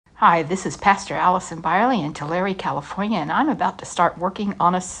Hi, this is Pastor Allison Byerly in Tulare, California, and I'm about to start working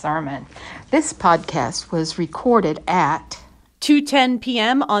on a sermon. This podcast was recorded at 2:10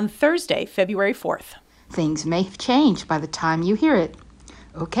 p.m. on Thursday, February 4th. Things may change by the time you hear it.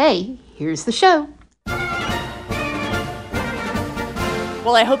 Okay, here's the show.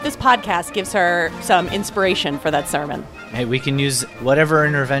 Well, I hope this podcast gives her some inspiration for that sermon. Hey, we can use whatever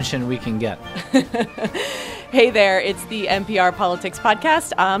intervention we can get. Hey there, it's the NPR Politics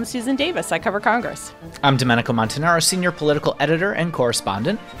Podcast. I'm Susan Davis. I cover Congress. I'm Domenico Montanaro, senior political editor and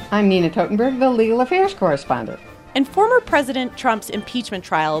correspondent. I'm Nina Totenberg, the legal affairs correspondent. And former President Trump's impeachment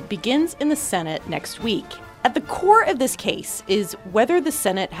trial begins in the Senate next week. At the core of this case is whether the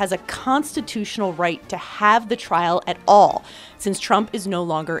Senate has a constitutional right to have the trial at all, since Trump is no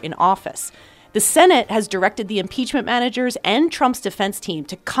longer in office. The Senate has directed the impeachment managers and Trump's defense team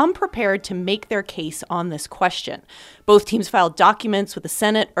to come prepared to make their case on this question. Both teams filed documents with the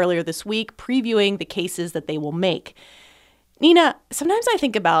Senate earlier this week previewing the cases that they will make. Nina, sometimes I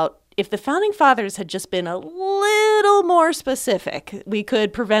think about if the Founding Fathers had just been a little more specific, we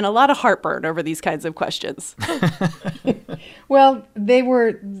could prevent a lot of heartburn over these kinds of questions. Well, they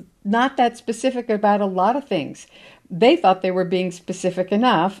were not that specific about a lot of things. They thought they were being specific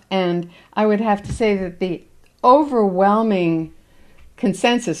enough, and I would have to say that the overwhelming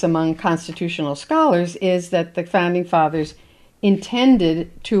consensus among constitutional scholars is that the Founding Fathers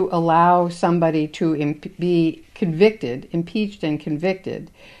intended to allow somebody to be convicted, impeached and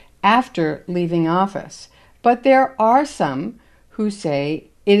convicted, after leaving office. But there are some who say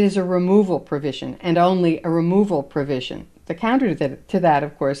it is a removal provision, and only a removal provision. The counter to that,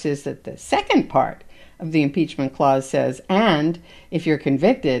 of course, is that the second part of the impeachment clause says, and if you're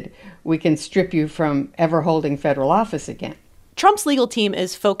convicted, we can strip you from ever holding federal office again. Trump's legal team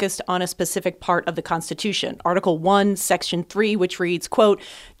is focused on a specific part of the Constitution, Article 1, Section 3, which reads, quote,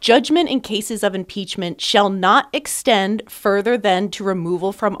 "Judgment in cases of impeachment shall not extend further than to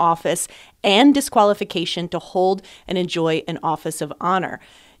removal from office and disqualification to hold and enjoy an office of honor."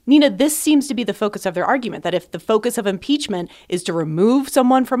 Nina, this seems to be the focus of their argument, that if the focus of impeachment is to remove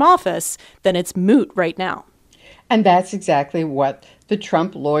someone from office, then it's moot right now. And that's exactly what the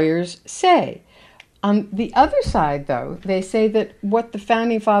Trump lawyers say. On the other side, though, they say that what the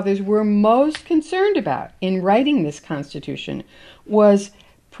Founding Fathers were most concerned about in writing this Constitution was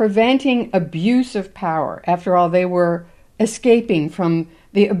preventing abuse of power. After all, they were escaping from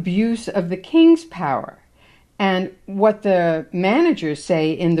the abuse of the king's power. And what the managers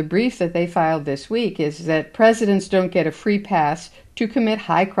say in the brief that they filed this week is that presidents don't get a free pass to commit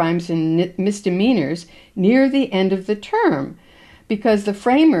high crimes and misdemeanors near the end of the term, because the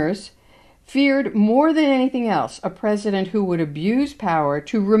framers feared more than anything else a president who would abuse power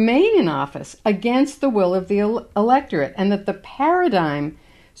to remain in office against the will of the electorate, and that the paradigm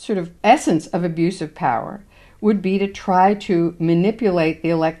sort of essence of abuse of power would be to try to manipulate the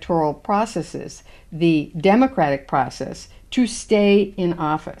electoral processes, the democratic process, to stay in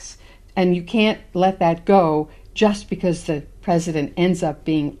office. And you can't let that go just because the president ends up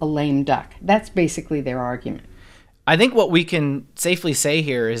being a lame duck. That's basically their argument. I think what we can safely say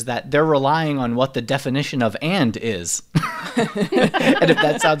here is that they're relying on what the definition of "and" is. And if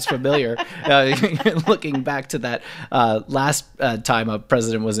that sounds familiar, looking back to that last time a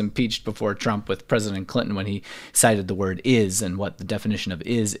president was impeached before Trump with President Clinton, when he cited the word "is" and what the definition of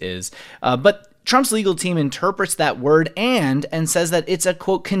is. But Trump's legal team interprets that word and says that it's a,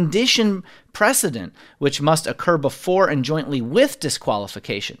 quote, condition precedent, which must occur before and jointly with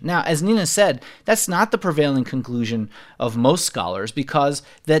disqualification. Now, as Nina said, that's not the prevailing conclusion of most scholars, because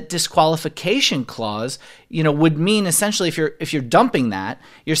that disqualification clause, would mean essentially if you're dumping that,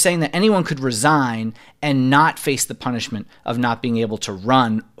 you're saying that anyone could resign and not face the punishment of not being able to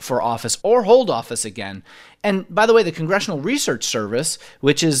run for office or hold office again. And by the way, the Congressional Research Service,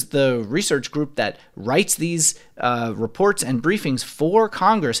 which is the research group that writes these reports and briefings for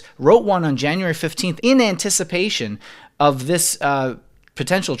Congress, wrote one on January 15th in anticipation of this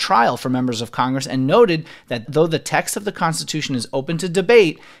potential trial for members of Congress, and noted that though the text of the Constitution is open to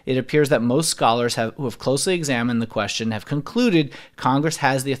debate, it appears that most scholars who have closely examined the question have concluded Congress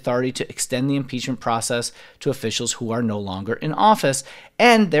has the authority to extend the impeachment process to officials who are no longer in office,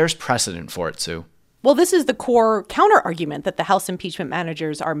 and there's precedent for it, Sue. Well, this is the core counter-argument that the House impeachment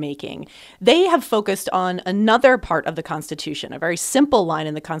managers are making. They have focused on another part of the Constitution, a very simple line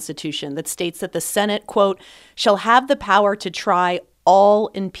in the Constitution that states that the Senate, quote, shall have the power to try all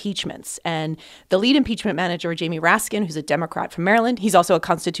impeachments. And the lead impeachment manager, Jamie Raskin, who's a Democrat from Maryland, he's also a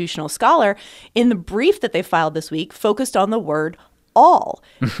constitutional scholar, in the brief that they filed this week, focused on the word all.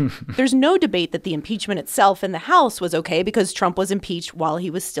 There's no debate that the impeachment itself in the House was okay because Trump was impeached while he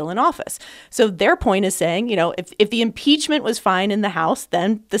was still in office. So their point is saying, if the impeachment was fine in the House,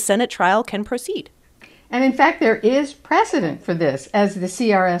 then the Senate trial can proceed. And in fact, there is precedent for this, as the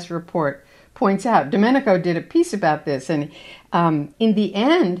CRS report points out. Domenico did a piece about this, and in the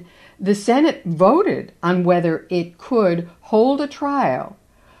end, the Senate voted on whether it could hold a trial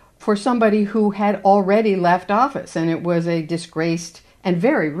for somebody who had already left office, and it was a disgraced and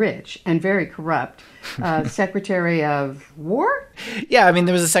very rich and very corrupt Secretary of War? Yeah, I mean,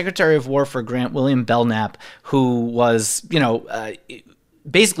 there was a Secretary of War for Grant, William Belknap, who was,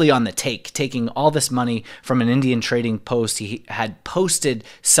 basically on the taking all this money from an Indian trading post. He had posted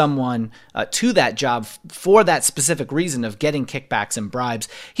someone to that job for that specific reason of getting kickbacks and bribes.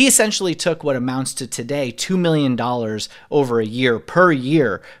 He essentially took what amounts to today $2 million over a year per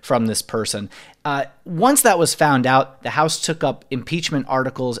year from this person. Once that was found out, the House took up impeachment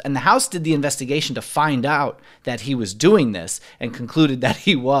articles, and the House did the investigation to find out that he was doing this and concluded that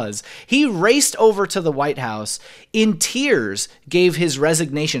he was. He raced over to the White House in tears, gave his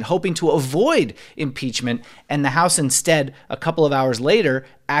resignation, hoping to avoid impeachment, and the House instead, a couple of hours later,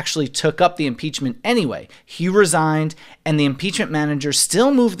 actually took up the impeachment anyway. He resigned, and the impeachment manager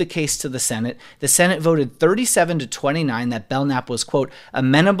still moved the case to the Senate. The Senate voted 37-29 that Belknap was, quote,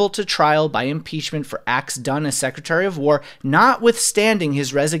 amenable to trial by impeachment for acts done as Secretary of War, notwithstanding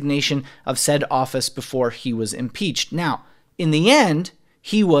his resignation of said office before he was impeached. Now, in the end,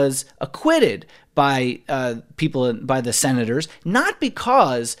 he was acquitted by by the senators, not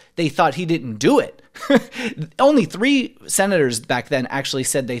because they thought he didn't do it. Only 3 senators back then actually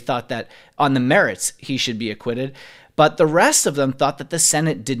said they thought that on the merits he should be acquitted, but the rest of them thought that the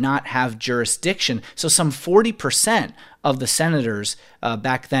Senate did not have jurisdiction. So some 40% of the senators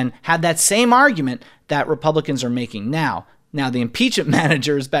back then had that same argument that Republicans are making now. Now, the impeachment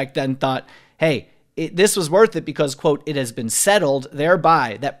managers back then thought, hey, this was worth it because, quote, it has been settled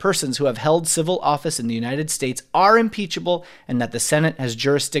thereby that persons who have held civil office in the United States are impeachable and that the Senate has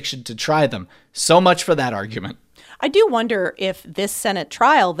jurisdiction to try them. So much for that argument. I do wonder if this Senate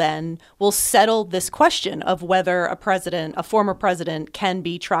trial then will settle this question of whether a former president, can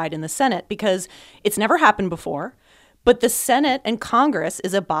be tried in the Senate, because it's never happened before. But the Senate and Congress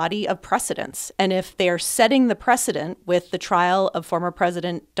is a body of precedents. And if they are setting the precedent with the trial of former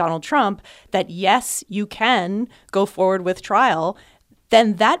President Donald Trump, that yes, you can go forward with trial,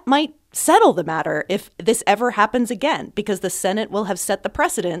 then that might settle the matter if this ever happens again, because the Senate will have set the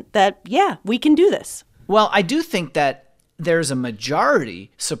precedent that, yeah, we can do this. Well, I do think that there's a majority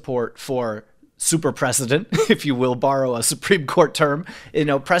support for super precedent, if you will borrow a Supreme Court term,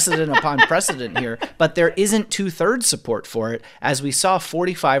 precedent upon precedent here, but there isn't 2/3 support for it. As we saw,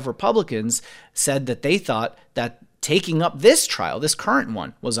 45 Republicans said that they thought that taking up this trial, this current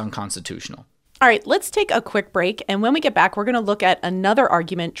one, was unconstitutional. All right, let's take a quick break. And when we get back, we're going to look at another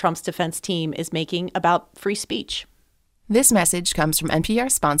argument Trump's defense team is making about free speech. This message comes from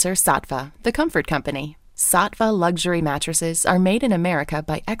NPR sponsor Saatva, the comfort company. Saatva luxury mattresses are made in America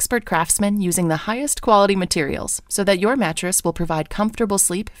by expert craftsmen using the highest quality materials so that your mattress will provide comfortable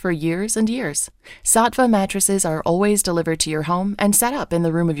sleep for years and years. Saatva mattresses are always delivered to your home and set up in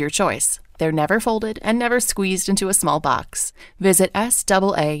the room of your choice. They're never folded and never squeezed into a small box. Visit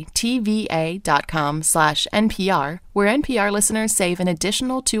saatva.com/NPR, where NPR listeners save an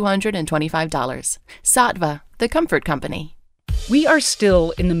additional $225. Saatva, the comfort company. We are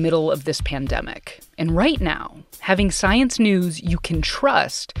still in the middle of this pandemic, and right now, having science news you can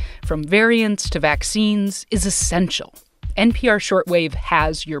trust, from variants to vaccines, is essential. NPR Shortwave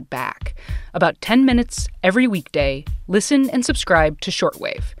has your back. About 10 minutes every weekday, listen and subscribe to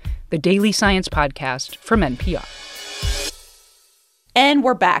Shortwave, the daily science podcast from NPR. And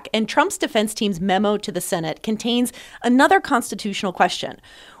we're back, and Trump's defense team's memo to the Senate contains another constitutional question: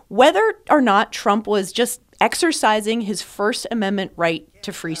 whether or not Trump was just exercising his First Amendment right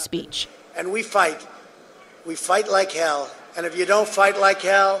to free speech. And we fight. We fight like hell. And if you don't fight like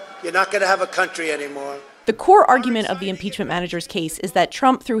hell, you're not going to have a country anymore. The core argument of the impeachment manager's case is that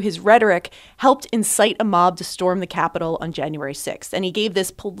Trump, through his rhetoric, helped incite a mob to storm the Capitol on January 6th. And he gave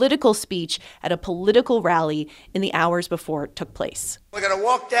this political speech at a political rally in the hours before it took place. We're going to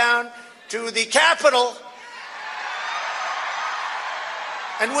walk down to the Capitol,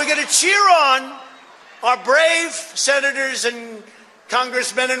 and we're going to cheer on our brave senators and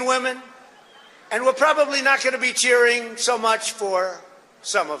congressmen and women, and we're probably not going to be cheering so much for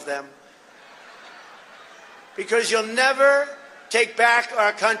some of them, because you'll never take back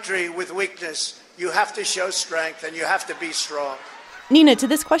our country with weakness. You have to show strength, and you have to be strong. Nina, to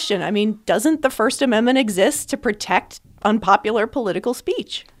this question, I mean, doesn't the First Amendment exist to protect unpopular political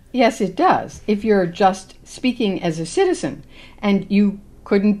speech? Yes, it does. If you're just speaking as a citizen and you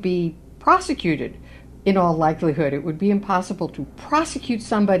couldn't be prosecuted, in all likelihood, it would be impossible to prosecute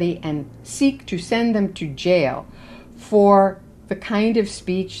somebody and seek to send them to jail for the kind of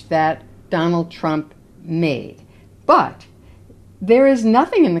speech that Donald Trump made. But there is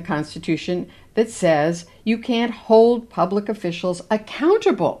nothing in the Constitution that says you can't hold public officials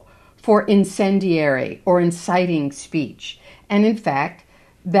accountable for incendiary or inciting speech. And in fact,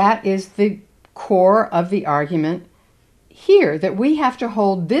 that is the core of the argument here, that we have to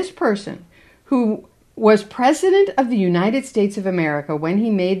hold this person who was President of the United States of America when he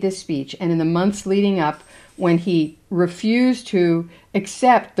made this speech, and in the months leading up when he refused to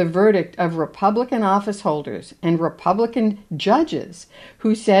accept the verdict of Republican office holders and Republican judges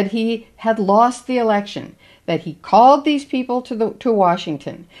who said he had lost the election, that he called these people to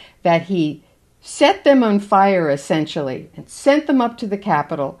Washington, that he set them on fire essentially and sent them up to the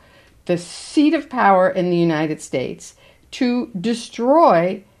Capitol, the seat of power in the United States, to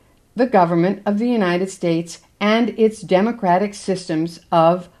destroy the government of the United States and its democratic systems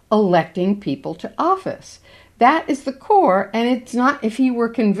of electing people to office. That is the core, and it's not, if he were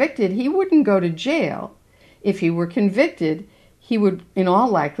convicted, he wouldn't go to jail. If he were convicted, he would, in all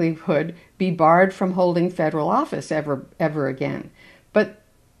likelihood, be barred from holding federal office ever again. But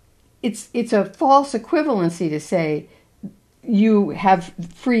it's a false equivalency to say you have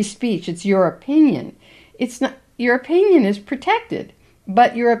free speech. It's your opinion. It's not. Your opinion is protected,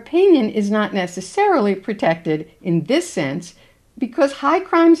 but your opinion is not necessarily protected in this sense, because high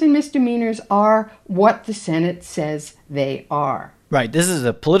crimes and misdemeanors are what the Senate says they are. Right. This is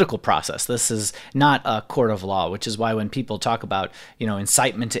a political process. This is not a court of law, which is why when people talk about,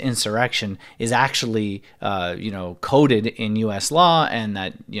 incitement to insurrection is actually, coded in U.S. law, and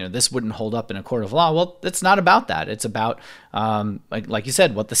that, this wouldn't hold up in a court of law. Well, it's not about that. It's about, like you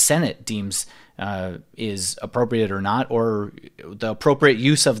said, what the Senate deems is appropriate or not, or the appropriate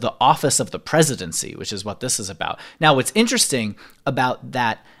use of the office of the presidency, which is what this is about. Now, what's interesting about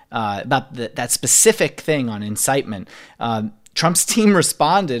that, that specific thing on incitement, Trump's team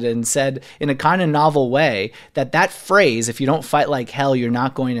responded and said in a kind of novel way that phrase, if you don't fight like hell, you're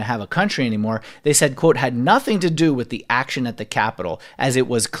not going to have a country anymore, they said, quote, had nothing to do with the action at the Capitol, as it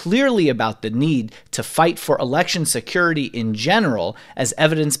was clearly about the need to fight for election security in general, as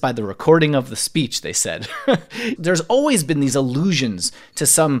evidenced by the recording of the speech, they said. There's always been these allusions to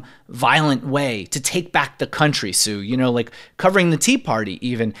some violent way to take back the country, Sue, like covering the Tea Party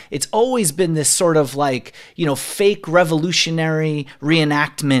even. It's always been this sort of fake revolutionary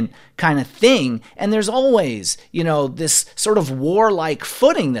reenactment kind of thing. And there's always, this sort of warlike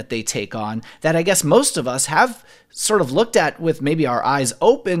footing that they take on that I guess most of us have sort of looked at with maybe our eyes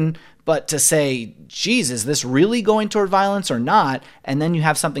open, but to say, geez, is this really going toward violence or not? And then you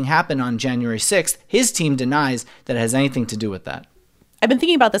have something happen on January 6th. His team denies that it has anything to do with that. I've been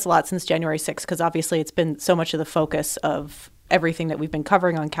thinking about this a lot since January 6th, because obviously it's been so much of the focus of everything that we've been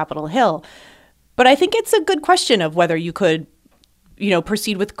covering on Capitol Hill. But I think it's a good question of whether you could,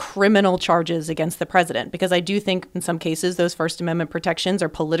 proceed with criminal charges against the president, because I do think in some cases those First Amendment protections or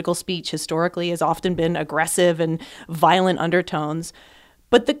political speech historically has often been aggressive and violent undertones.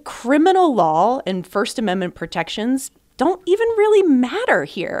 But the criminal law and First Amendment protections don't even really matter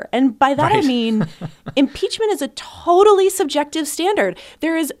here. And by that, right. I mean, impeachment is a totally subjective standard.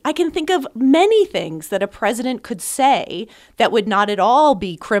 I can think of many things that a president could say that would not at all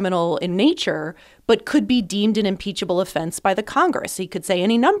be criminal in nature, but could be deemed an impeachable offense by the Congress. He could say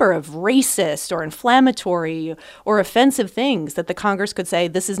any number of racist or inflammatory or offensive things that the Congress could say,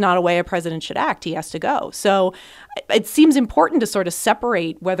 this is not a way a president should act. He has to go. So it seems important to sort of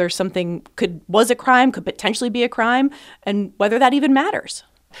separate whether something was a crime, could potentially be a crime, and whether that even matters.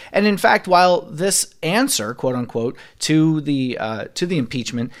 And in fact, while this answer, quote unquote, to the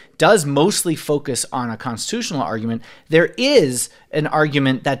impeachment does mostly focus on a constitutional argument, there is an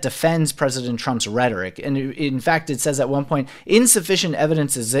argument that defends President Trump's rhetoric. And in fact, it says at one point, insufficient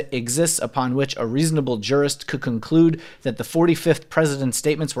evidence exists upon which a reasonable jurist could conclude that the 45th president's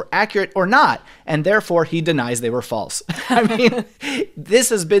statements were accurate or not, and therefore he denies they were false. I mean, this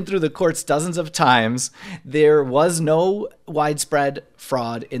has been through the courts dozens of times. There was no widespread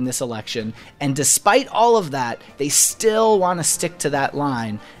fraud in this election. And despite all of that, they still want to stick to that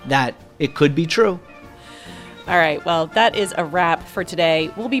line that it could be true. All right. Well, that is a wrap for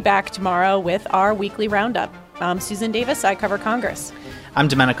today. We'll be back tomorrow with our weekly roundup. I'm Susan Davis. I cover Congress. I'm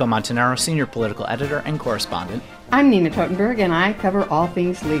Domenico Montanaro, senior political editor and correspondent. I'm Nina Totenberg, and I cover all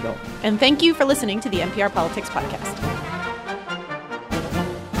things legal. And thank you for listening to the NPR Politics Podcast.